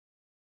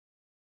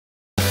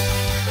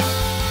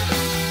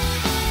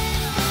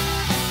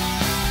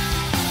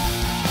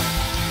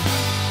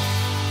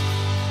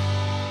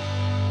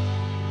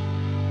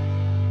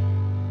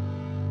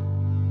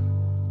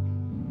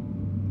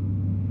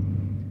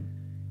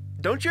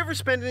don't you ever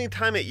spend any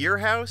time at your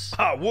house?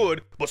 I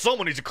would, but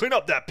someone needs to clean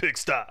up that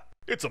pigsty.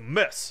 It's a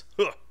mess.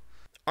 Huh.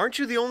 Aren't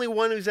you the only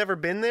one who's ever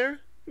been there?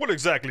 What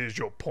exactly is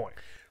your point?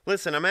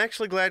 Listen, I'm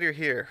actually glad you're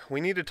here. We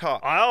need to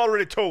talk. I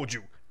already told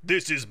you,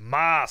 this is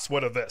my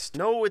sweater vest.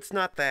 No, it's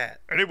not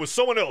that. And it was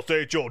someone else that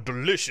ate your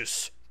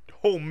delicious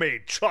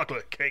homemade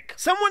chocolate cake.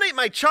 Someone ate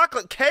my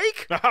chocolate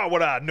cake? Now how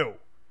would I know?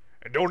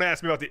 And don't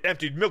ask me about the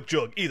emptied milk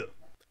jug either.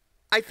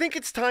 I think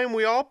it's time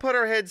we all put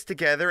our heads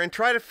together and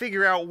try to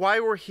figure out why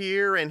we're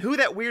here and who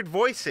that weird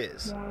voice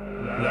is.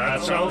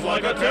 That sounds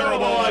like a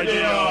terrible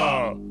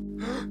idea!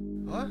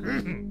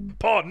 What?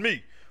 Pardon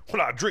me. When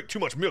I drink too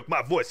much milk,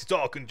 my voice is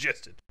all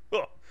congested.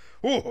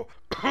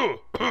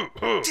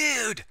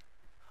 Dude!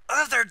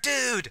 Other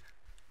dude!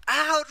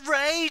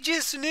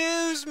 Outrageous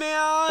news,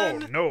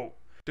 man! Oh no.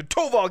 Did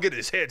Tovar get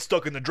his head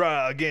stuck in the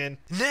dryer again?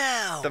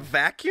 No! The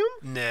vacuum?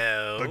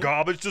 No. The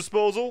garbage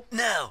disposal?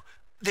 No,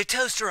 the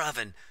toaster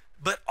oven.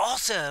 But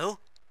also,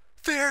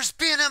 there's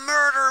been a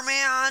murder,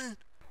 man!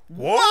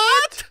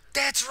 What?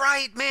 That's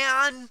right,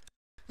 man!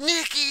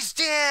 Nikki's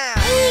dead!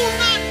 Oh,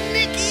 not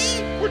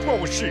Nikki! Which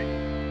one was she?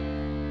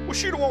 Was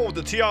she the one with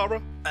the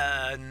tiara?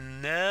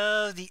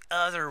 No, the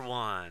other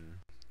one.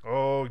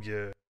 Oh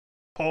yeah.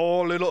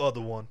 Poor little other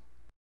one.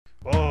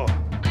 Oh.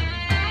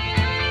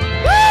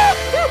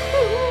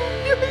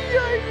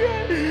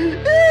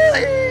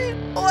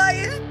 Why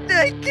is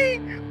Nikki?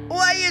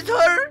 Why is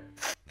her?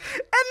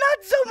 And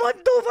not someone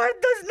Tovar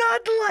does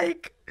not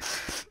like.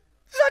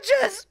 Such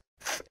as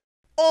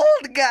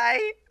old guy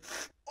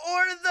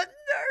or the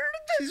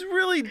nerd. She's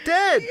really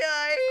dead.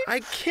 Yay.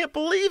 I can't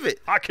believe it.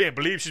 I can't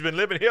believe she's been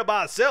living here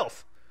by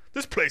herself.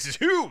 This place is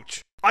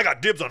huge. I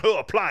got dibs on her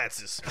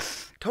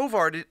appliances.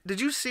 Tovar,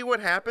 did you see what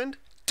happened?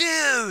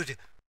 Dude!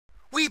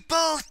 We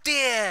both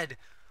did!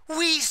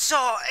 We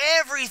saw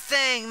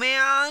everything,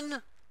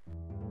 man!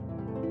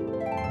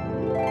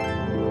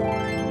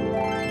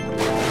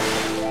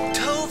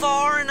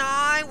 Tovar and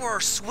I were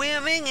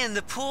swimming in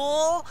the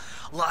pool,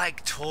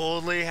 like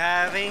totally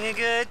having a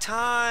good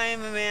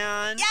time,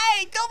 man.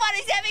 Yay, Tovar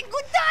is having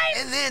good time.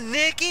 And then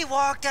Nikki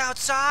walked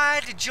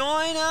outside to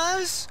join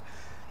us,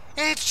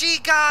 and she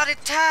got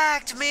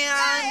attacked, man.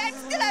 Yay, I'm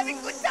still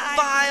having good time.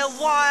 By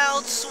a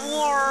wild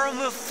swarm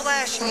of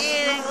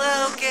flesh-eating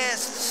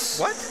locusts.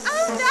 What?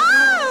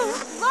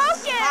 Oh no!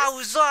 Locust! I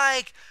was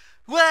like,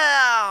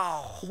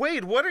 wow.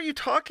 Wade, what are you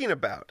talking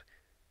about?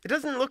 It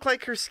doesn't look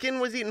like her skin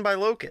was eaten by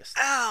locusts.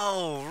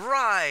 Oh,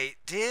 right,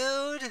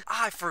 dude.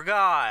 I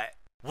forgot.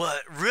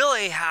 What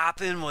really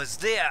happened was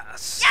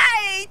this.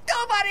 Yay!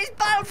 Tovar is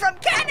bottled from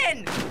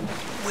cannon!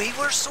 We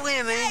were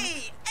swimming,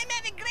 Hey, I'm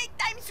having a great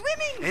time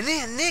swimming! and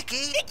then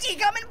Nikki Nikki,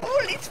 come and pool,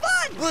 it's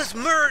fun! was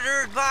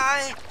murdered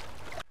by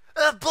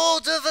a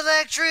bolt of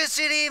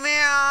electricity,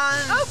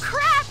 man. Oh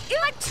crap!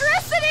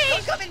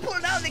 Electricity! Come and pool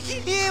now,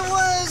 Nikki! It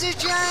was a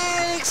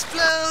giant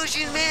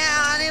explosion,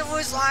 man. It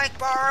was like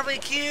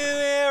barbecue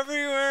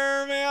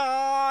everywhere,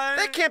 man.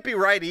 That can't be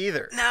right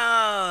either.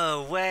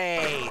 No,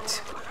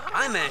 wait.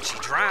 I meant she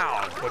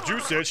drowned. But you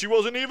said she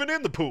wasn't even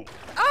in the pool.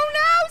 Oh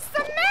no,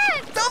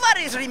 cement! Tovar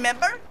is,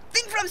 remember?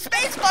 Thing from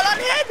space fall on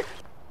head!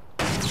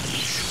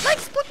 Like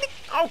Sputnik.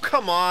 Oh,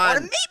 come Or on.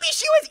 maybe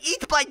she was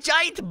eaten by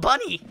giant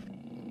bunny.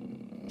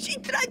 She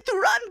tried to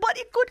run, but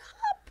it could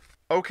hop.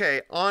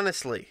 Okay,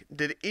 honestly,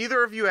 did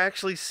either of you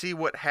actually see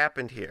what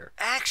happened here?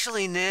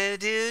 Actually, no,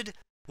 dude.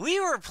 We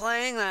were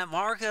playing that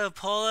Marco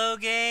Polo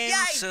game, Yay!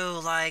 so,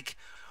 like,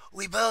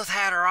 we both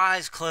had our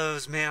eyes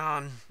closed,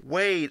 man.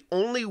 Wait,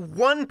 only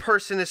one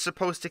person is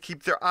supposed to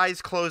keep their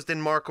eyes closed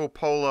in Marco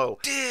Polo.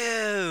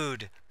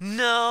 Dude,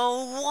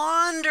 no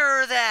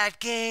wonder that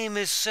game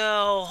is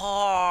so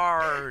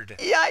hard.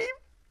 Yay!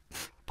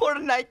 Poor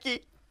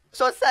Nike.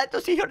 So sad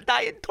to see her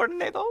die in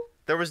tornado.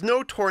 There was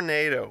no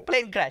tornado.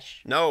 Plane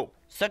crash. No.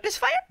 Circus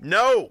fire?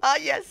 No. Ah,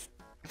 yes.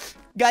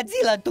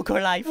 Godzilla took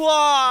her life.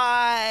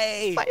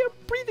 Why? Fire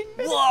breathing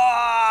man.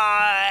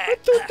 Why?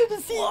 Return to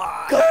the sea.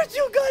 Why? Curse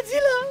you,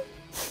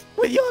 Godzilla!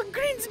 With your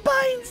green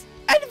spines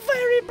and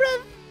fiery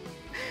breath.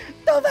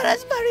 Tovar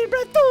has fiery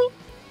breath too,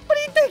 but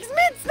he takes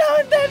mints now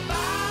and then.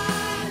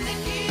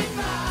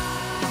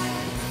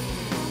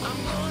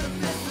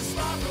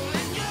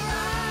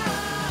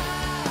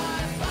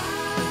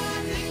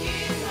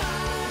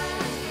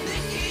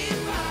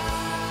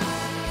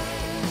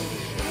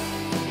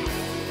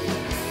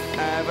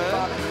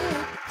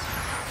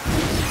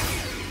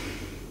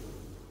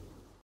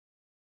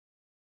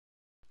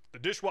 The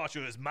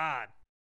dishwasher is mine.